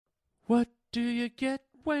What do you get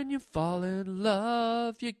when you fall in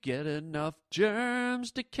love? You get enough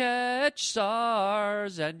germs to catch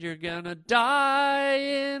SARS, and you're gonna die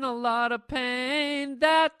in a lot of pain.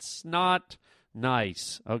 That's not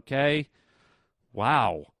nice, okay?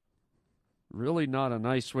 Wow. Really not a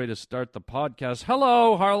nice way to start the podcast.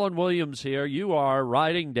 Hello, Harlan Williams here. You are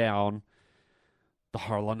riding down the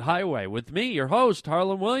Harlan Highway with me, your host,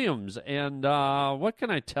 Harlan Williams. And what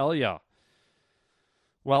can I tell you?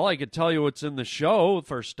 Well, I could tell you what's in the show,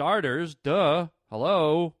 for starters. Duh.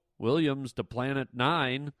 Hello, Williams to Planet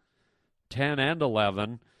 9, 10, and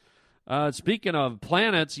 11. Speaking of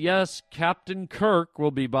planets, yes, Captain Kirk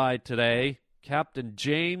will be by today. Captain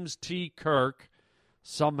James T. Kirk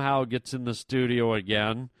somehow gets in the studio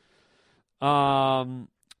again.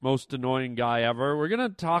 Most annoying guy ever. We're going to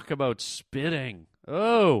talk about spitting.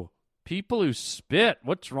 Oh, people who spit.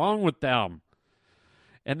 What's wrong with them?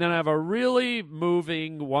 And then I have a really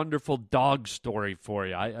moving, wonderful dog story for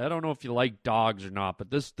you. I don't know if you like dogs or not,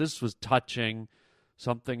 but this was touching.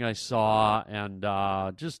 Something I saw, and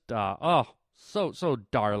so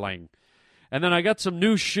darling. And then I got some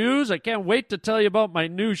new shoes. I can't wait to tell you about my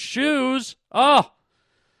new shoes. Oh,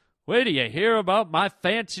 wait till you hear about my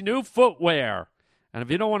fancy new footwear. And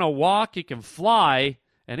if you don't want to walk, you can fly.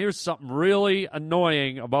 And here's something really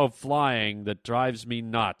annoying about flying that drives me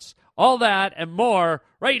nuts. All that and more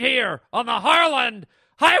right here on the Harlan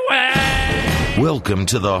Highway. Welcome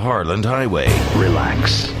to the Harlan Highway.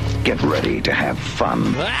 Relax. Get ready to have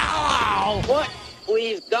fun. Ow! What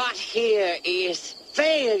we've got here is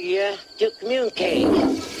failure to communicate.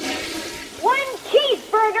 One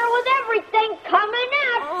cheeseburger with everything coming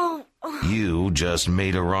up. You just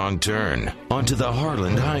made a wrong turn onto the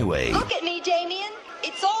Harlan Highway. Look at me, Damien.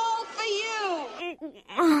 It's all for you.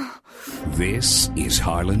 This is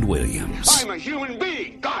Harlan Williams. I'm a human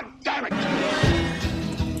being. God damn it.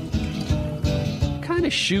 What kind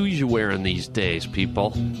of shoes you wearing these days,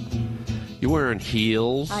 people? You wearing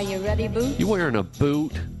heels? Are you ready, Boots? You wearing a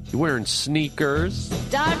boot? You wearing sneakers?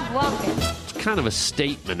 Start walking. It's kind of a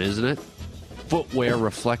statement, isn't it? Footwear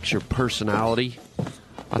reflects your personality.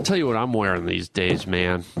 I'll tell you what I'm wearing these days,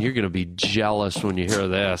 man. You're going to be jealous when you hear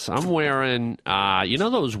this. I'm wearing, you know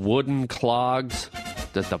those wooden clogs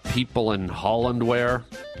that the people in Holland wear?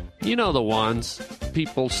 You know the ones.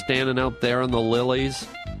 People standing out there in the lilies,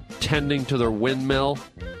 tending to their windmill.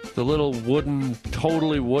 The little wooden,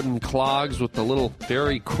 totally wooden clogs with the little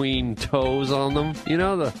Dairy Queen toes on them. You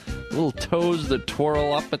know, the little toes that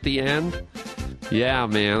twirl up at the end? Yeah,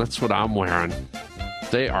 man, that's what I'm wearing.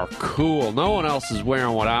 They are cool. No one else is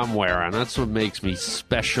wearing what I'm wearing. That's what makes me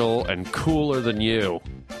special and cooler than you.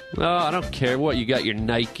 No, I don't care what. You got your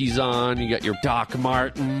Nikes on. You got your Doc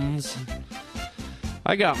Martens.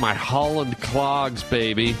 I got my Holland clogs,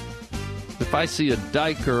 baby. If I see a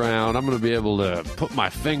dyke around, I'm going to be able to put my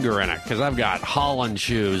finger in it because I've got Holland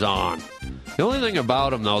shoes on. The only thing about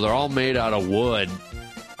them, though, they're all made out of wood.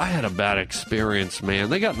 I had a bad experience, man.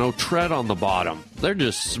 They got no tread on the bottom. They're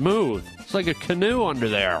just smooth. It's like a canoe under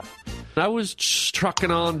there. I was trucking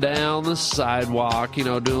on down the sidewalk, you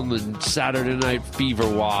know, doing the Saturday Night Fever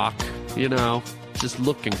walk, you know, just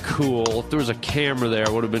looking cool. If there was a camera there, I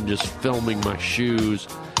would have been just filming my shoes.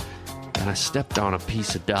 And I stepped on a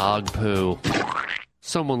piece of dog poo.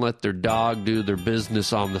 Someone let their dog do their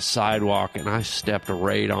business on the sidewalk, and I stepped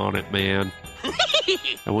right on it, man.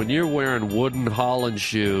 And when you're wearing wooden Holland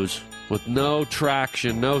shoes with no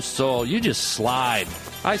traction, no sole, you just slide.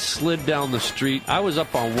 I slid down the street. I was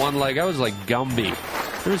up on one leg. I was like Gumby.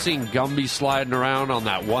 Ever seen Gumby sliding around on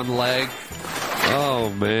that one leg?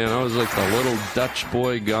 Oh, man, I was like the little Dutch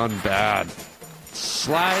boy gone bad.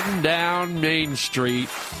 Sliding down Main Street,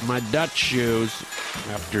 my Dutch shoes,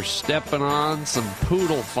 after stepping on some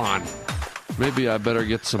poodle fun. Maybe I better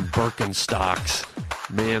get some Birkenstocks.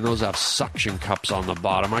 Man, those have suction cups on the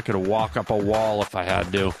bottom. I could walk up a wall if I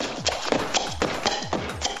had to.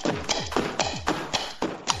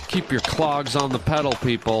 Keep your clogs on the pedal,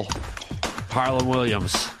 people. Harlan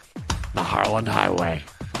Williams, the Harlan Highway.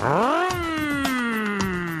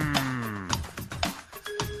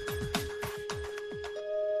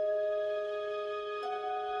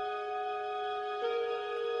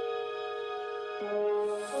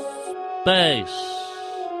 Space,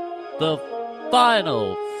 the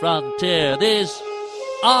final frontier. These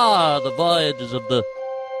are the voyages of the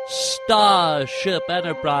Starship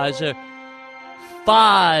Enterprise, a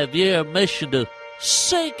 5-year mission to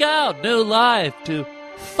seek out new life, to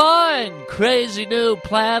find crazy new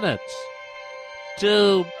planets,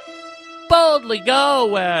 to boldly go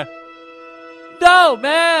where no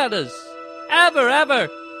man has ever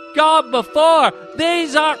gone before.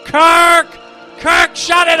 These are Kirk, Kirk,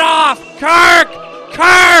 shut it off! Kirk!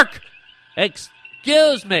 Kirk!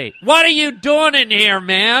 Excuse me. What are you doing in here,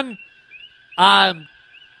 man? I'm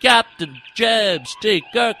Captain James T.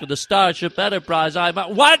 Kirk of the Starship Enterprise.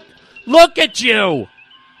 What? Look at you!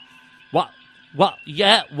 What?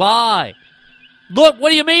 Yeah, why? Look, what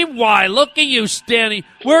do you mean, why? Look at you standing.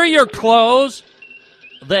 Where are your clothes?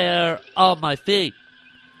 They're on my feet.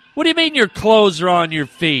 What do you mean your clothes are on your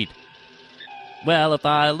feet? Well, if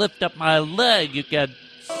I lift up my leg, you can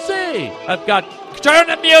see. I've got... Turn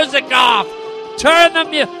the music off! Turn the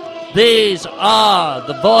music... These are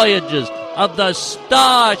the voyages of the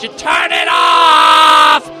Starship. Turn it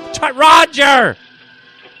off! Roger!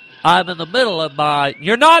 I'm in the middle of my...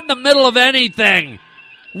 You're not in the middle of anything.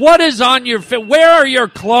 What is on your feet? Where are your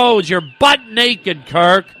clothes? You're butt naked,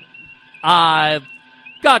 Kirk. I've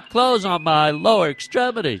got clothes on my lower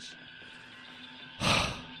extremities.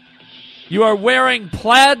 You are wearing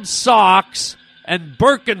plaid socks and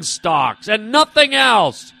Birkenstocks and nothing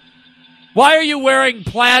else. Why are you wearing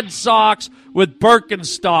plaid socks with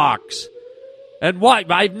Birkenstocks? And why?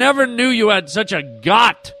 I never knew you had such a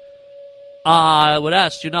gut. I would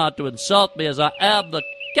ask you not to insult me, as I am the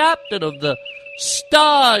captain of the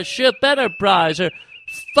Starship Enterprise.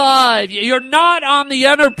 You're not on the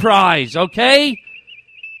Enterprise, okay?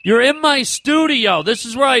 You're in my studio. This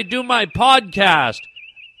is where I do my podcast.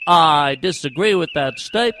 I disagree with that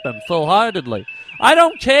statement full-heartedly. I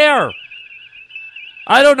don't care.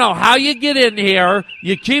 I don't know how you get in here.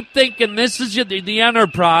 You keep thinking this is the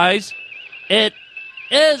Enterprise. It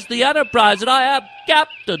is the Enterprise, and I am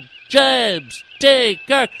Captain James T.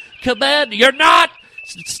 Kirk, Commander. You're not.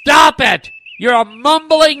 Stop it. You're a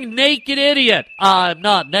mumbling, naked idiot. I'm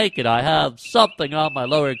not naked. I have something on my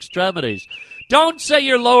lower extremities. Don't say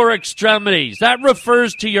your lower extremities. That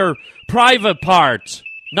refers to your private parts.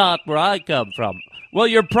 Not where I come from. Well,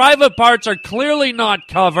 your private parts are clearly not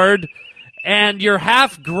covered, and you're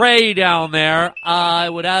half gray down there. I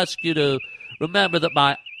would ask you to remember that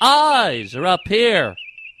my eyes are up here.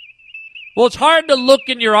 Well, it's hard to look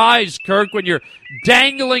in your eyes, Kirk, when you're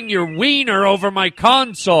dangling your wiener over my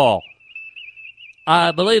console.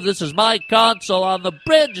 I believe this is my console on the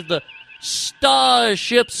bridge of the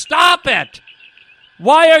Starship. Stop it!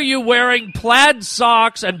 Why are you wearing plaid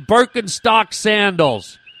socks and Birkenstock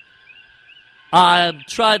sandals? I'm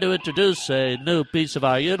trying to introduce a new piece of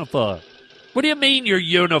our uniform. What do you mean, your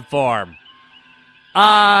uniform?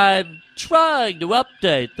 I'm trying to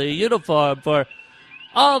update the uniform for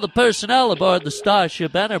all the personnel aboard the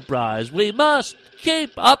Starship Enterprise. We must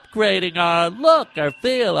keep upgrading our look, our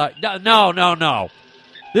feel. No.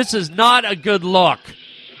 This is not a good look.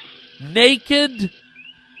 Naked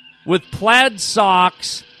with plaid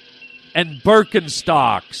socks and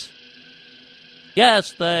Birkenstocks.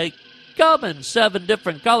 Yes, they come in 7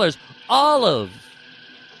 different colors. Olive,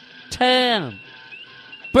 tan,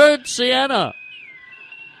 burnt sienna,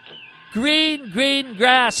 green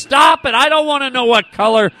grass. Stop it. I don't want to know what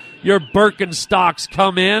color your Birkenstocks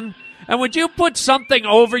come in. And would you put something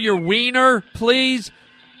over your wiener, please?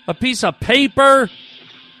 A piece of paper?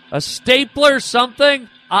 A stapler, something?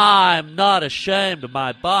 I'm not ashamed of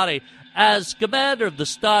my body. As commander of the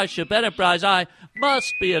Starship Enterprise, I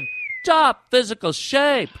must be in top physical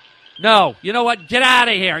shape. No, you know what? Get out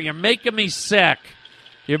of here. You're making me sick.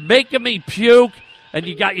 You're making me puke, and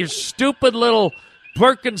you got your stupid little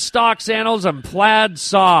Birkenstock sandals and plaid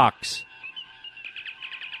socks.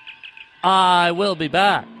 I will be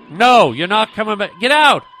back. No, you're not coming back. Get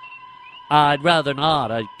out. I'd rather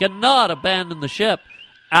not. I cannot abandon the ship.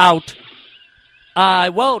 Out. I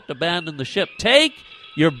won't abandon the ship. Take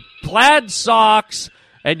your plaid socks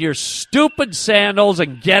and your stupid sandals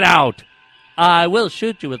and get out. I will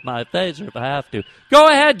shoot you with my phaser if I have to. Go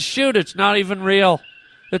ahead, shoot. It's not even real.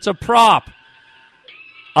 It's a prop.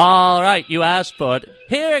 All right, you asked for it.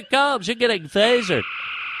 Here it comes. You're getting phasered.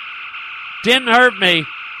 Didn't hurt me.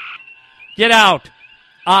 Get out.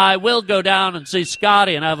 I will go down and see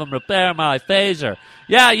Scotty and have him repair my phaser.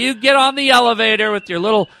 Yeah, you get on the elevator with your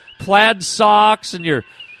little plaid socks and your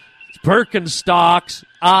Birkenstocks.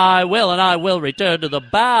 I will, and I will return to the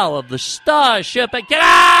bow of the Starship and get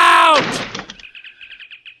out!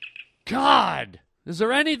 God, is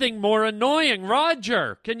there anything more annoying?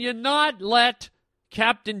 Roger, can you not let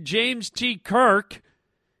Captain James T. Kirk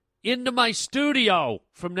into my studio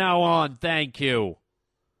from now on? Thank you.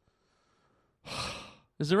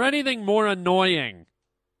 Is there anything more annoying?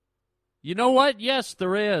 You know what? Yes,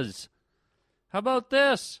 there is. How about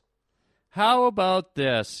this?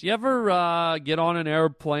 You ever get on an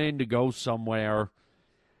airplane to go somewhere,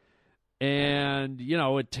 And,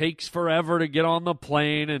 it takes forever to get on the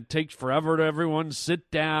plane. And it takes forever to everyone sit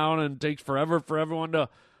down. And it takes forever for everyone to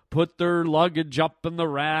put their luggage up in the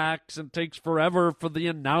racks. And it takes forever for the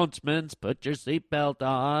announcements. Put your seatbelt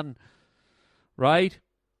on. Right?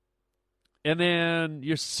 And then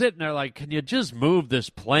you're sitting there like, can you just move this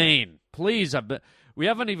plane? Please. We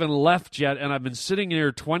haven't even left yet, and I've been sitting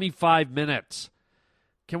here 25 minutes.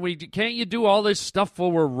 Can't you do all this stuff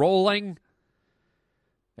while we're rolling?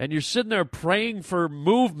 And you're sitting there praying for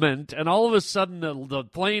movement, and all of a sudden the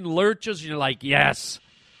plane lurches, and you're like, yes,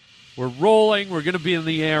 we're rolling. We're going to be in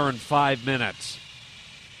the air in 5 minutes.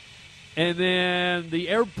 And then the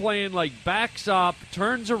airplane, backs up,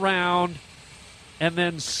 turns around, and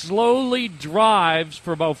then slowly drives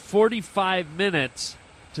for about 45 minutes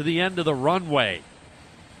to the end of the runway.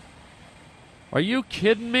 Are you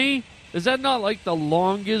kidding me? Is that not the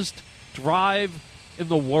longest drive in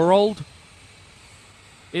the world?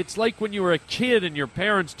 It's like when you were a kid and your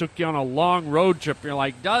parents took you on a long road trip. You're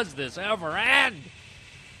like, does this ever end?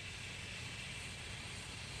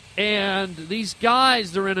 And these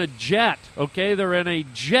guys, they're in a jet, okay? They're in a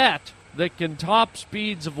jet that can top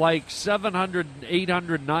speeds of 700,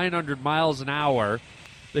 800, 900 miles an hour.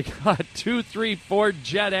 They got 2, 3, 4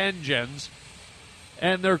 jet engines.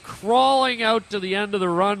 And they're crawling out to the end of the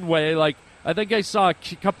runway. I think I saw a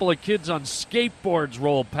couple of kids on skateboards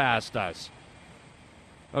roll past us.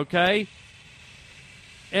 Okay?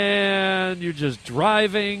 And you're just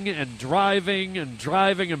driving and driving and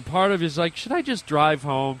driving, and part of you is like, should I just drive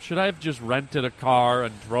home? Should I have just rented a car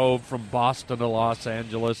and drove from Boston to Los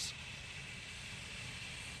Angeles?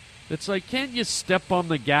 It's like, can't you step on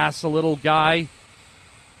the gas a little, guy?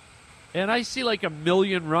 And I see 1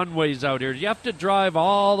 million runways out here. You have to drive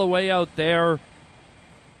all the way out there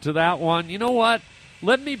to that one. You know what?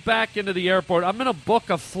 Let me back into the airport. I'm going to book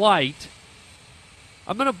a flight.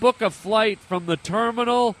 I'm going to book a flight from the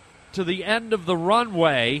terminal to the end of the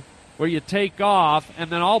runway where you take off, and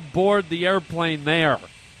then I'll board the airplane there.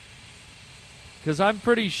 Because I'm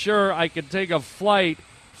pretty sure I could take a flight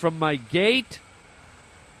from my gate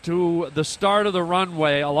to the start of the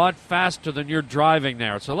runway a lot faster than you're driving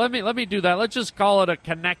there. So let me do that. Let's just call it a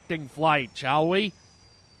connecting flight, shall we?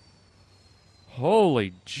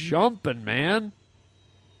 Holy jumping, man.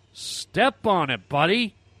 Step on it,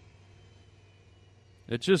 buddy.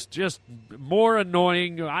 It's just more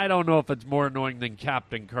annoying. I don't know if it's more annoying than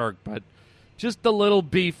Captain Kirk, but just the little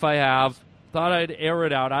beef I have. Thought I'd air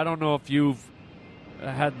it out. I don't know if you've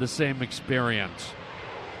had the same experience.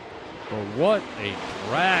 But what a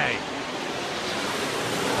drag.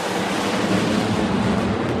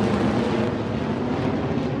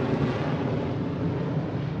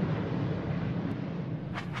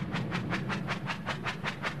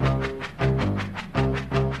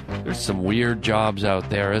 There's some weird jobs out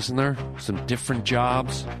there, isn't there? Some different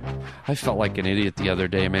jobs. I felt like an idiot the other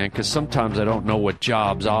day, man, because sometimes I don't know what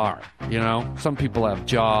jobs are, Some people have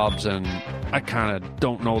jobs, and I kind of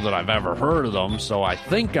don't know that I've ever heard of them, so I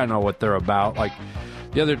think I know what they're about.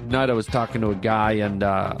 The other night I was talking to a guy, and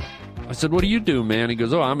I said, what do you do, man? He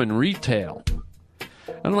goes, I'm in retail.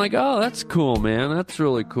 And I'm like, oh, that's cool, man. That's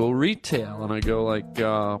really cool. Retail. And I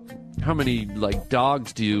go, how many,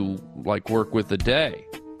 dogs do you, work with a day?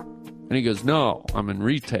 And he goes, no, I'm in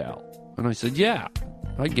retail. And I said, yeah,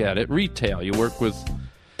 I get it. Retail. You work with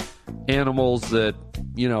animals that,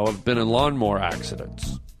 have been in lawnmower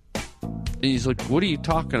accidents. And he's like, what are you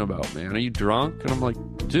talking about, man? Are you drunk? And I'm like,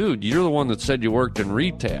 dude, you're the one that said you worked in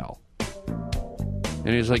retail. And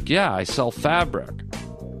he's like, yeah, I sell fabric.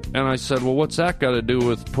 And I said, well, what's that got to do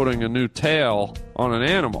with putting a new tail on an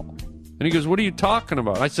animal? And he goes, what are you talking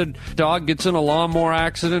about? I said, dog gets in a lawnmower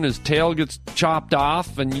accident, his tail gets chopped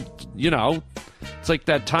off, and, it's like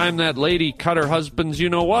that time that lady cut her husband's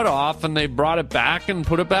you-know-what off, and they brought it back and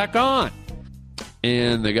put it back on.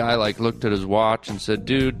 And the guy, looked at his watch and said,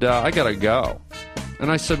 dude, I got to go.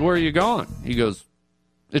 And I said, where are you going? He goes,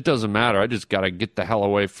 it doesn't matter. I just got to get the hell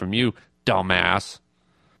away from you, dumbass.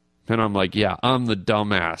 And I'm like, yeah, I'm the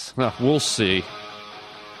dumbass. We'll see.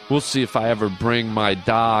 We'll see if I ever bring my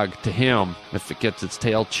dog to him if it gets its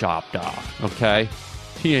tail chopped off, okay?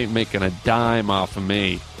 He ain't making a dime off of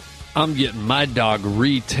me. I'm getting my dog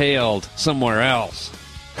retailed somewhere else.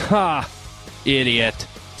 Ha! Idiot.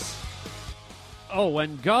 Oh,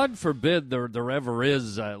 and God forbid there ever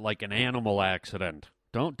is an animal accident.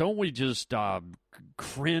 Don't we just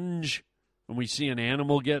cringe when we see an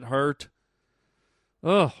animal get hurt?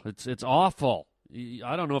 Oh, it's awful.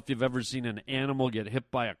 I don't know if you've ever seen an animal get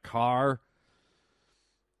hit by a car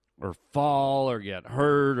or fall or get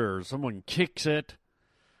hurt or someone kicks it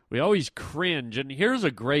we always cringe. And here's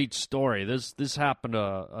a great story. This happened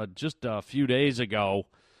just a few days ago.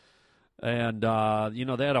 And,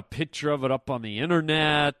 they had a picture of it up on the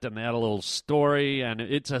internet, and they had a little story. And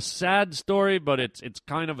it's a sad story, but it's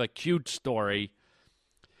kind of a cute story.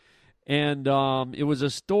 And it was a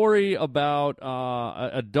story about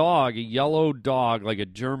a dog, a yellow dog, like a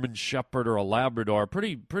German Shepherd or a Labrador,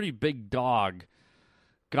 pretty big dog,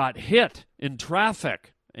 got hit in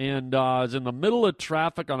traffic and was in the middle of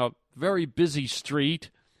traffic on a very busy street.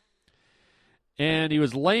 And he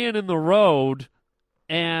was laying in the road,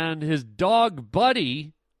 and his dog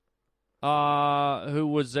buddy, who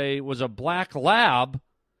was a black lab,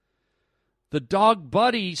 the dog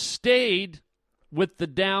buddy stayed with the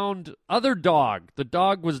downed other dog. The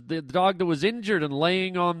dog that was injured and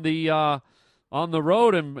laying on the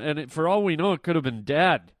road, and for all we know, it could have been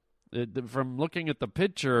dead. From looking at the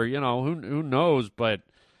picture, who knows? But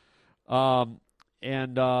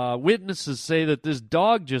witnesses say that this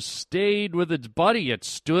dog just stayed with its buddy. It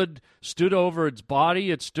stood over its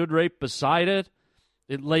body. It stood right beside it.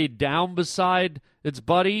 It laid down beside its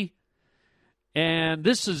buddy. And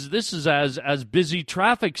this is as busy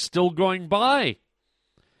traffic still going by.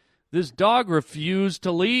 This dog refused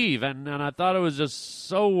to leave, and I thought it was just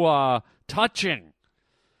so touching.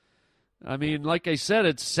 I mean, like I said,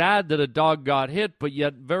 it's sad that a dog got hit, but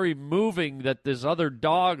yet very moving that this other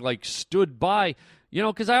dog, stood by.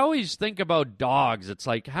 Because I always think about dogs. It's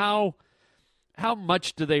like, how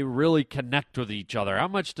much do they really connect with each other? How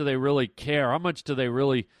much do they really care? How much do they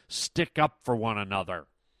really stick up for one another?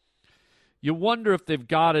 You wonder if they've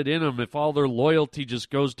got it in them, if all their loyalty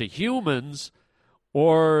just goes to humans,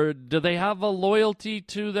 or do they have a loyalty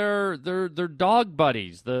to their dog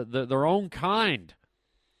buddies, their own kind?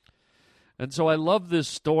 And so I love this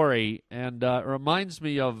story, and it reminds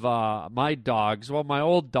me of my dogs. Well, my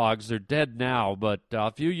old dogs, they're dead now, but a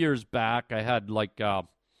few years back I had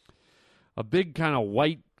a big kind of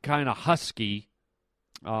white kind of husky.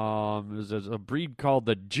 It was a breed called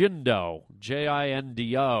the Jindo,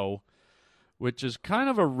 Jindo, which is kind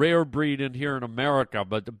of a rare breed in here in America,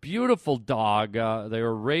 but a beautiful dog. They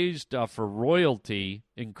were raised for royalty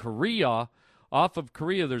in Korea. Off of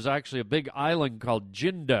Korea, there's actually a big island called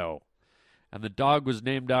Jindo, and the dog was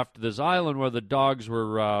named after this island where the dogs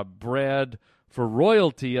were bred for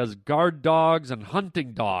royalty as guard dogs and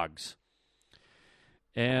hunting dogs.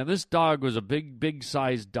 And this dog was a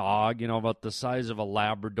big-sized dog, about the size of a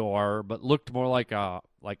Labrador, but looked more like a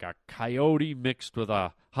coyote mixed with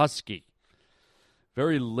a husky.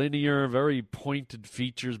 Very linear, very pointed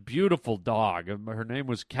features, beautiful dog. Her name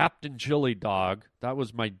was Captain Chili Dog. That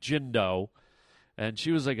was my Jindo. And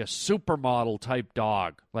she was like a supermodel type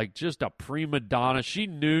dog, like just a prima donna. She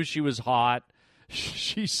knew she was hot.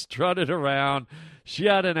 She strutted around. She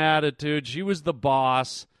had an attitude. She was the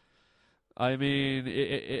boss. I mean,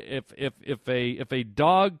 if a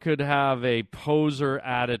dog could have a poser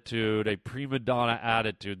attitude, a prima donna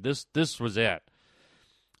attitude, this was it.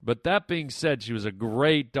 But that being said, she was a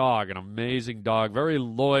great dog, an amazing dog, very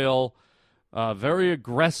loyal, very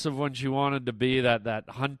aggressive when she wanted to be. That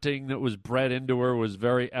hunting that was bred into her was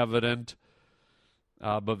very evident,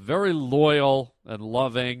 but very loyal and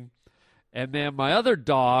loving. And then my other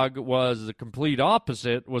dog was the complete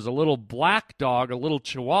opposite, was a little black dog, a little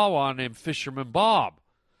Chihuahua named Fisherman Bob.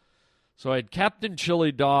 So I had Captain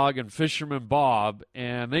Chili Dog and Fisherman Bob,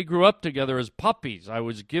 and they grew up together as puppies. I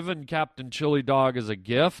was given Captain Chili Dog as a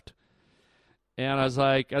gift, and I was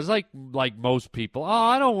like most people,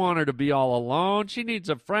 I don't want her to be all alone. She needs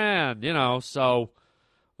a friend, So,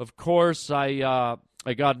 of course, I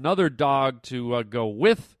got another dog to go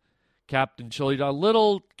with Captain Chili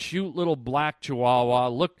Dog, cute little black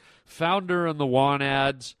Chihuahua. Found her in the want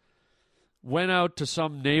ads. Went out to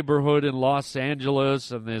some neighborhood in Los Angeles,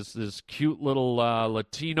 and there's this cute little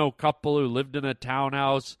Latino couple who lived in a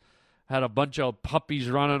townhouse, had a bunch of puppies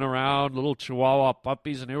running around, little Chihuahua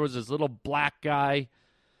puppies, and here was this little black guy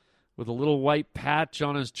with a little white patch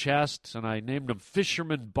on his chest, and I named him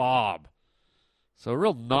Fisherman Bob. So a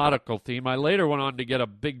real nautical theme. I later went on to get a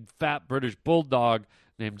big, fat British bulldog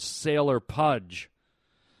named Sailor Pudge.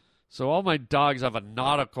 So all my dogs have a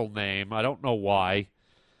nautical name. I don't know why.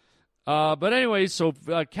 But anyway, so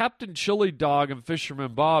Captain Chili Dog and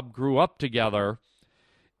Fisherman Bob grew up together,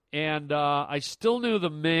 and I still knew the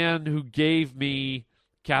man who gave me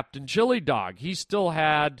Captain Chili Dog. He still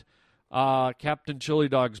had Captain Chili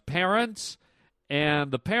Dog's parents,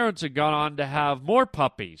 and the parents had gone on to have more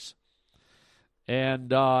puppies.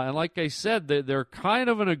 And like I said, they're kind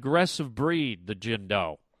of an aggressive breed, the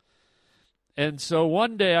Jindo. And so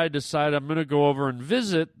one day I decided I'm going to go over and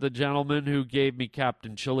visit the gentleman who gave me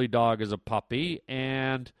Captain Chili Dog as a puppy.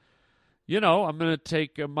 And I'm going to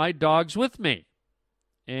take my dogs with me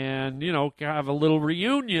and, have a little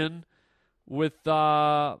reunion with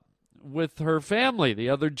her family, the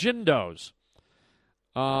other Jindos.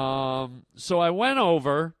 So I went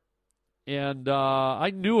over, and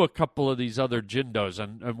I knew a couple of these other Jindos,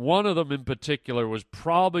 and one of them in particular was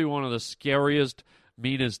probably one of the scariest,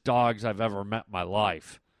 meanest dogs I've ever met in my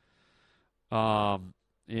life.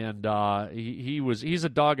 He's a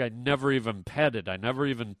dog I never even petted. I never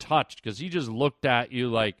even touched because he just looked at you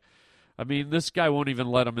like, this guy won't even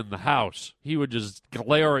let him in the house. He would just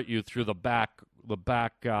glare at you through the back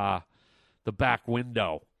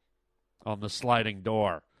window on the sliding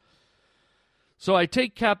door. So I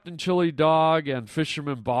take Captain Chili Dog and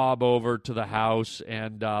Fisherman Bob over to the house,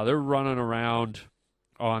 and they're running around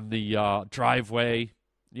on the driveway.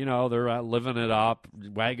 They're living it up,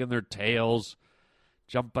 wagging their tails,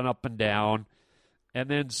 jumping up and down. And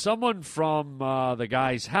then someone from the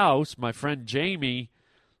guy's house, my friend Jamie,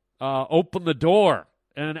 opened the door.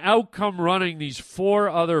 And out come running these 4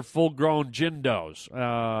 other full-grown Jindos,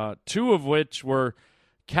 2 of which were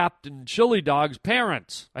Captain Chili Dog's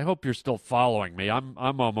parents. I hope you're still following me. I'm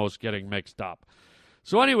almost getting mixed up.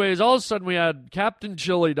 So anyways, all of a sudden we had Captain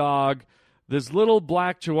Chili Dog, this little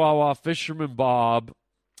black Chihuahua, Fisherman Bob,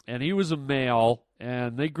 and he was a male,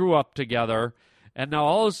 and they grew up together. And now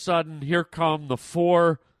all of a sudden, here come the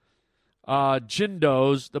 4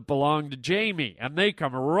 Jindos that belong to Jamie. And they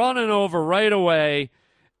come running over right away,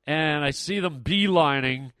 and I see them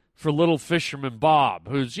beelining for little Fisherman Bob,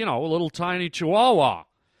 who's, a little tiny Chihuahua.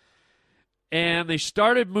 And they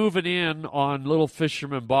started moving in on little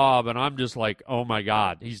Fisherman Bob, and I'm just like, oh my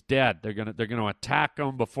God, he's dead. They're gonna attack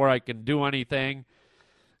him before I can do anything.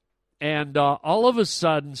 And all of a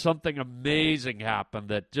sudden, something amazing happened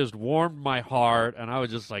that just warmed my heart, and I was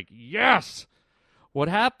just like, yes! What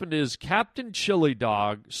happened is Captain Chili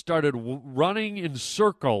Dog started running in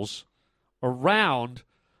circles around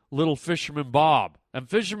little Fisherman Bob. And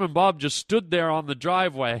Fisherman Bob just stood there on the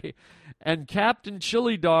driveway, and Captain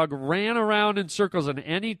Chili Dog ran around in circles, and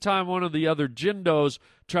any time one of the other Jindos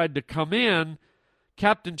tried to come in,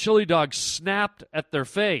 Captain Chili Dog snapped at their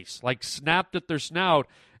face, like snapped at their snout.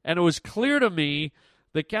 And it was clear to me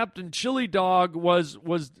that Captain Chili Dog was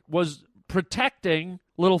protecting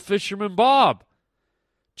little Fisherman Bob,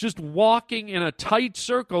 just walking in a tight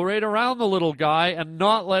circle right around the little guy and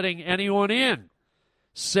not letting anyone in,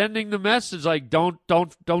 sending the message like, don't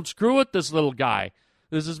screw with this little guy.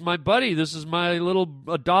 This is my buddy. This is my little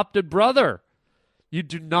adopted brother. You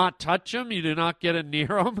do not touch him. You do not get in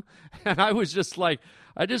near him. And I was just like,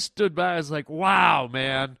 I just stood back. I was like, wow,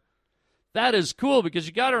 man. That is cool because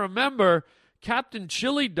you got to remember, Captain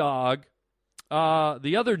Chili Dog,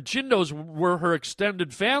 the other Jindos were her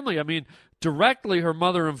extended family. Directly her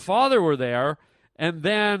mother and father were there, and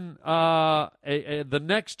then the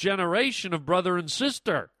next generation of brother and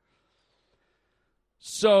sister.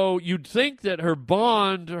 So you'd think that her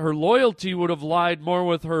bond, her loyalty would have lied more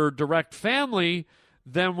with her direct family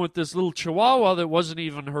than with this little Chihuahua that wasn't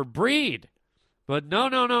even her breed. But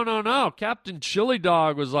no. Captain Chili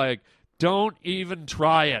Dog was like, don't even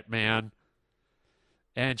try it, man.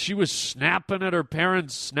 And she was snapping at her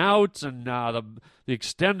parents' snouts and the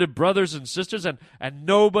extended brothers and sisters, and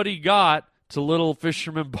nobody got to little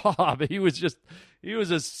Fisherman Bob. He was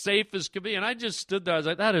as safe as could be. And I just stood there. I was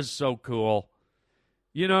like, that is so cool.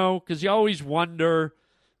 Because you always wonder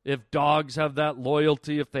if dogs have that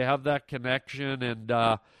loyalty, if they have that connection,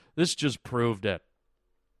 and this just proved it.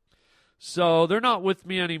 So they're not with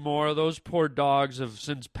me anymore. Those poor dogs have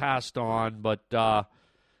since passed on, but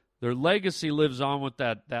their legacy lives on with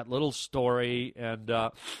that little story. And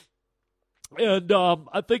I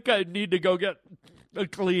think I need to go get a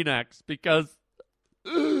Kleenex because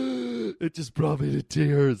it just brought me to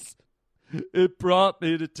tears. It brought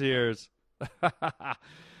me to tears.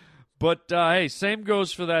 But, hey, same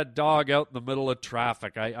goes for that dog out in the middle of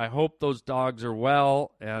traffic. I hope those dogs are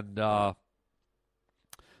well, and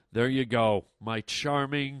there you go, my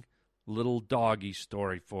charming little doggy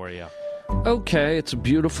story for you. Okay, it's a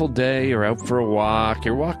beautiful day. You're out for a walk.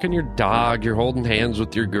 You're walking your dog. You're holding hands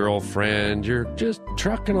with your girlfriend. You're just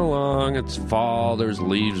trucking along. It's fall. There's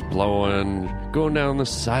leaves blowing. Going down the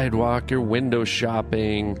sidewalk. You're window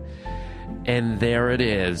shopping. And there it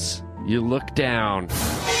is. You look down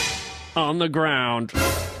on the ground.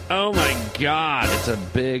 Oh, my God. It's a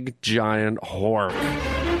big, giant hork.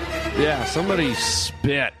 Yeah, somebody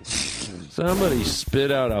spit. Somebody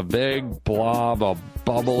spit out a big blob of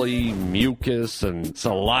bubbly mucus and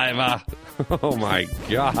saliva. Oh, my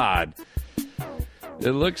God.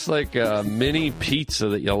 It looks like a mini pizza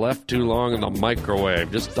that you left too long in the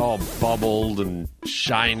microwave. Just all bubbled and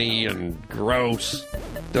shiny and gross.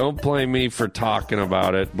 Don't blame me for talking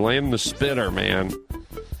about it. Blame the spitter, man.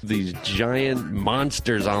 These giant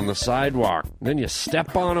monsters on the sidewalk. And then you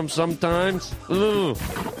step on them sometimes. Ugh.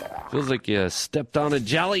 Feels like you stepped on a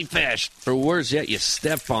jellyfish. Or worse yet, you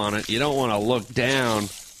step on it. You don't want to look down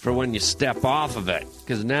for when you step off of it,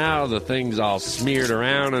 because now the thing's all smeared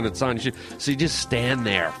around and it's on your shoe. So you just stand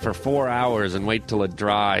there for 4 hours and wait till it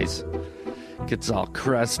dries. Gets all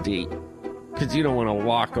crusty, because you don't want to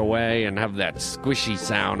walk away and have that squishy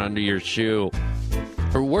sound under your shoe.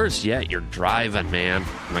 Or worse yet, you're driving, man,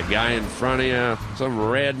 and a guy in front of you, some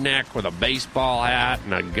redneck with a baseball hat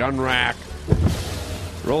and a gun rack,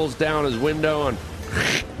 rolls down his window and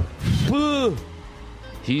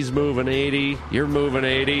he's moving 80, you're moving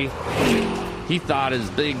 80. He thought his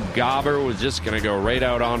big gobber was just going to go right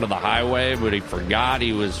out onto the highway, but he forgot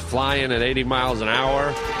he was flying at 80 miles an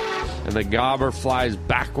hour, and the gobber flies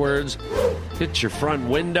backwards, hits your front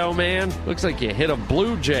window, man. Looks like you hit a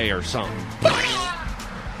blue jay or something.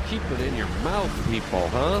 Keep it in your mouth, people,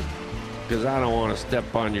 huh? Because I don't want to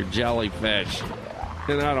step on your jellyfish,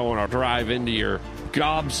 and I don't want to drive into your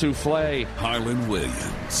gob souffle. Harlan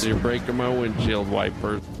Williams. You're breaking my windshield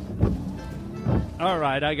wipers. All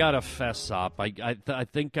right, I gotta fess up. I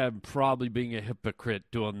think I'm probably being a hypocrite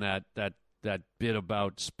doing that bit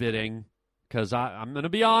about spitting, because I'm gonna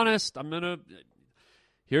be honest.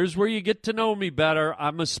 Here's where you get to know me better.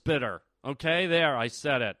 I'm a spitter. Okay, there, I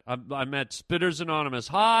said it. I'm at Spitters Anonymous.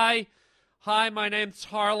 Hi, my name's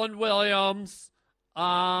Harlan Williams,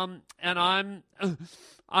 and I'm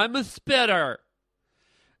a spitter.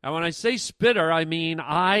 And when I say spitter, I mean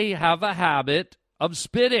I have a habit of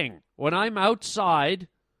spitting. When I'm outside,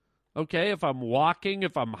 okay, if I'm walking,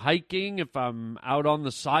 if I'm hiking, if I'm out on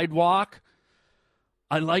the sidewalk,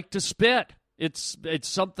 I like to spit. It's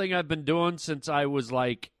something I've been doing since I was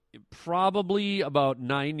like probably about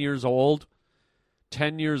 9 years old,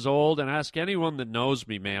 10 years old. And ask anyone that knows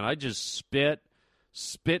me, man, I just spit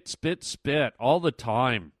all the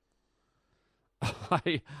time.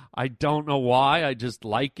 I don't know why. I just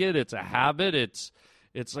like it. It's a habit. It's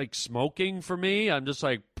like smoking for me. I'm just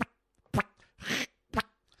like,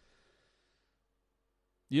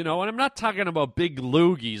 you know, and I'm not talking about big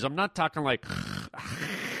loogies. I'm not talking like,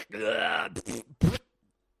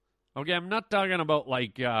 okay, I'm not talking about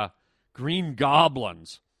like green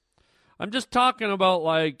goblins. I'm just talking about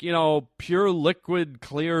like, you know, pure liquid,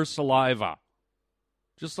 clear saliva.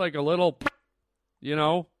 Just like a little, you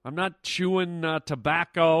know, I'm not chewing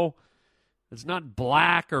tobacco. It's not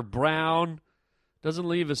black or brown. Doesn't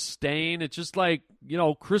leave a stain. It's just like, you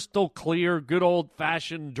know, crystal clear, good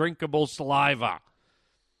old-fashioned drinkable saliva.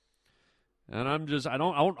 And I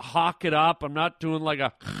don't hawk it up. I'm not doing like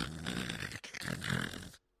a,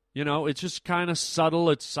 you know, it's just kind of subtle.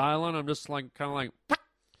 It's silent. I'm just like, kind of like,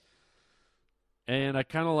 and I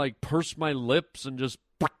kind of like purse my lips and just,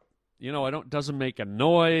 you know, doesn't make a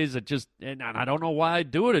noise. It just, and I don't know why I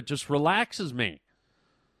do it. It just relaxes me.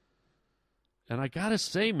 And I got to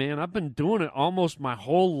say, man, I've been doing it almost my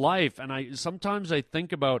whole life. And sometimes I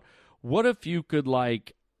think about, what if you could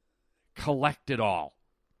like collect it all?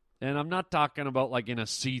 And I'm not talking about like in a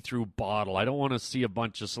see-through bottle. I don't want to see a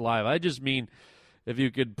bunch of saliva. I just mean if you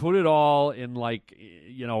could put it all in like,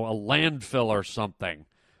 you know, a landfill or something.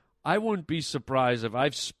 I wouldn't be surprised if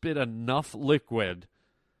I've spit enough liquid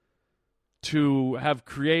to have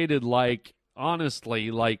created like, honestly,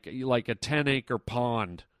 like a 10-acre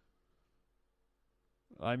pond.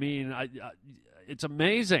 I mean, it's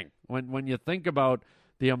amazing when you think about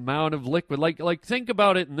the amount of liquid. Like think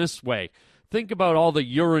about it in this way. Think about all the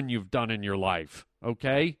urine you've done in your life,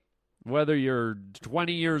 okay? Whether you're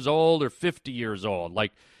 20 years old or 50 years old.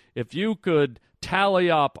 Like, if you could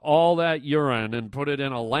tally up all that urine and put it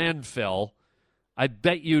in a landfill, I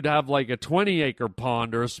bet you'd have like a 20-acre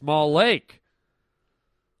pond or a small lake,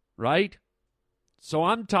 right? So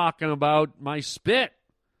I'm talking about my spit.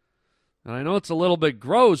 And I know it's a little bit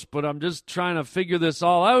gross, but I'm just trying to figure this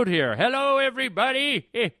all out here. Hello, everybody.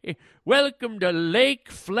 Welcome to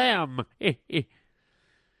Lake Phlegm.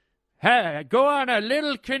 Go on a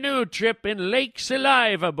little canoe trip in Lake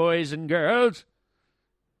Saliva, boys and girls.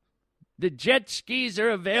 The jet skis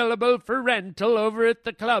are available for rental over at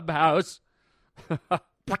the clubhouse.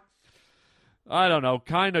 I don't know,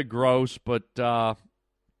 kind of gross, but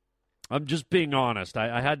I'm just being honest.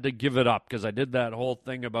 I had to give it up because I did that whole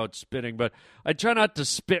thing about spitting, but I try not to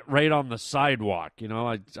spit right on the sidewalk. You know,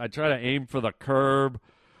 I try to aim for the curb,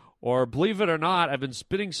 or believe it or not, I've been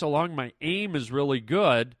spitting so long my aim is really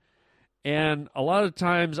good, And a lot of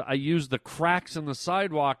times I use the cracks in the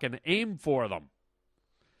sidewalk and aim for them.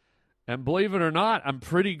 And believe it or not, I'm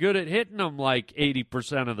pretty good at hitting them like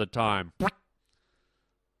 80% of the time. Ding!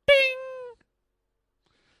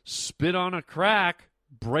 Spit on a crack,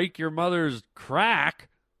 break your mother's crack.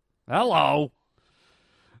 Hello.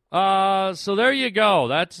 So there you go.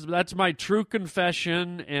 That's my true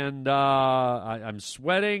confession, and I'm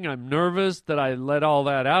sweating. I'm nervous that I let all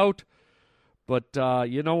that out. But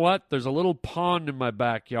you know what? There's a little pond in my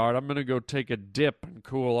backyard. I'm going to go take a dip and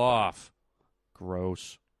cool off.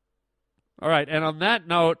 Gross. All right, and on that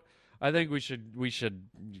note, I think we should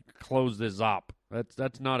close this up.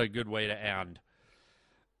 That's not a good way to end.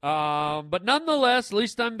 But nonetheless, at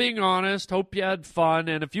least I'm being honest. Hope you had fun.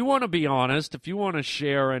 And if you want to be honest, if you want to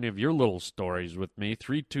share any of your little stories with me,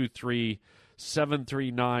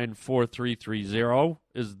 323-739-4330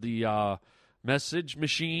 is the message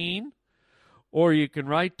machine. Or you can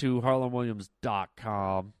write to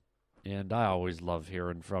harlanwilliams.com. And I always love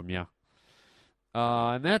hearing from you.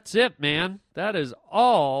 And that's it, man. That is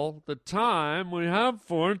all the time we have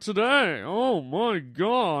for today. Oh, my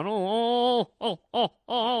God.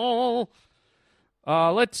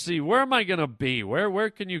 Let's see. Where am I going to be? Where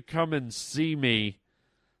can you come and see me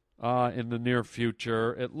in the near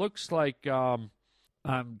future? It looks like I'm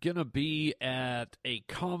going to be at a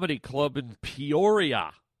comedy club in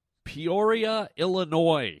Peoria,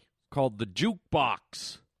 Illinois, called The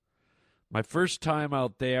Jukebox. My first time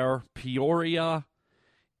out there, Peoria,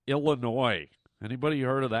 Illinois. Anybody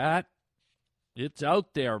heard of that? It's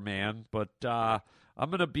out there, man. But I'm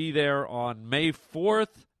going to be there on May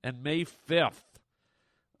 4th and May 5th.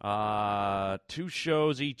 2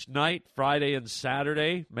 shows each night, Friday and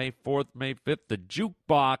Saturday, May 4th, May 5th. The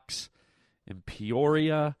Jukebox in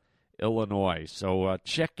Peoria, Illinois. So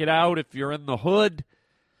check it out if you're in the hood.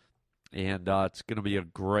 And it's going to be a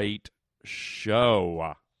great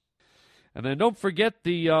show. And then don't forget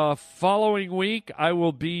the following week, I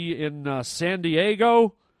will be in San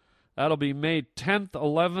Diego. That'll be May 10th,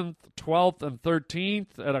 11th, 12th, and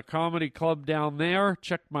 13th at a comedy club down there.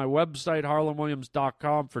 Check my website,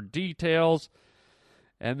 harlanwilliams.com, for details.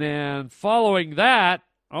 And then following that,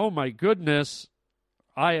 oh my goodness,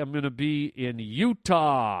 I am going to be in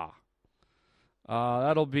Utah.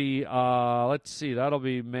 That'll be, that'll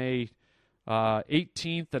be May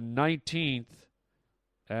 18th and 19th.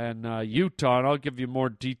 And Utah, and I'll give you more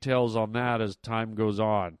details on that as time goes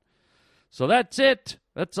on. So that's it.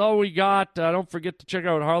 That's all we got. Don't forget to check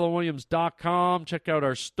out harlanwilliams.com, check out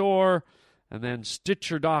our store, and then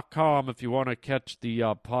Stitcher.com if you want to catch the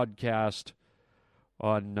podcast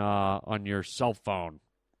on your cell phone.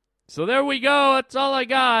 So there we go. That's all I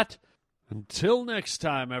got. Until next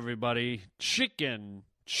time, everybody, chicken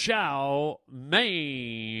chow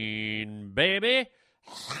mein, baby.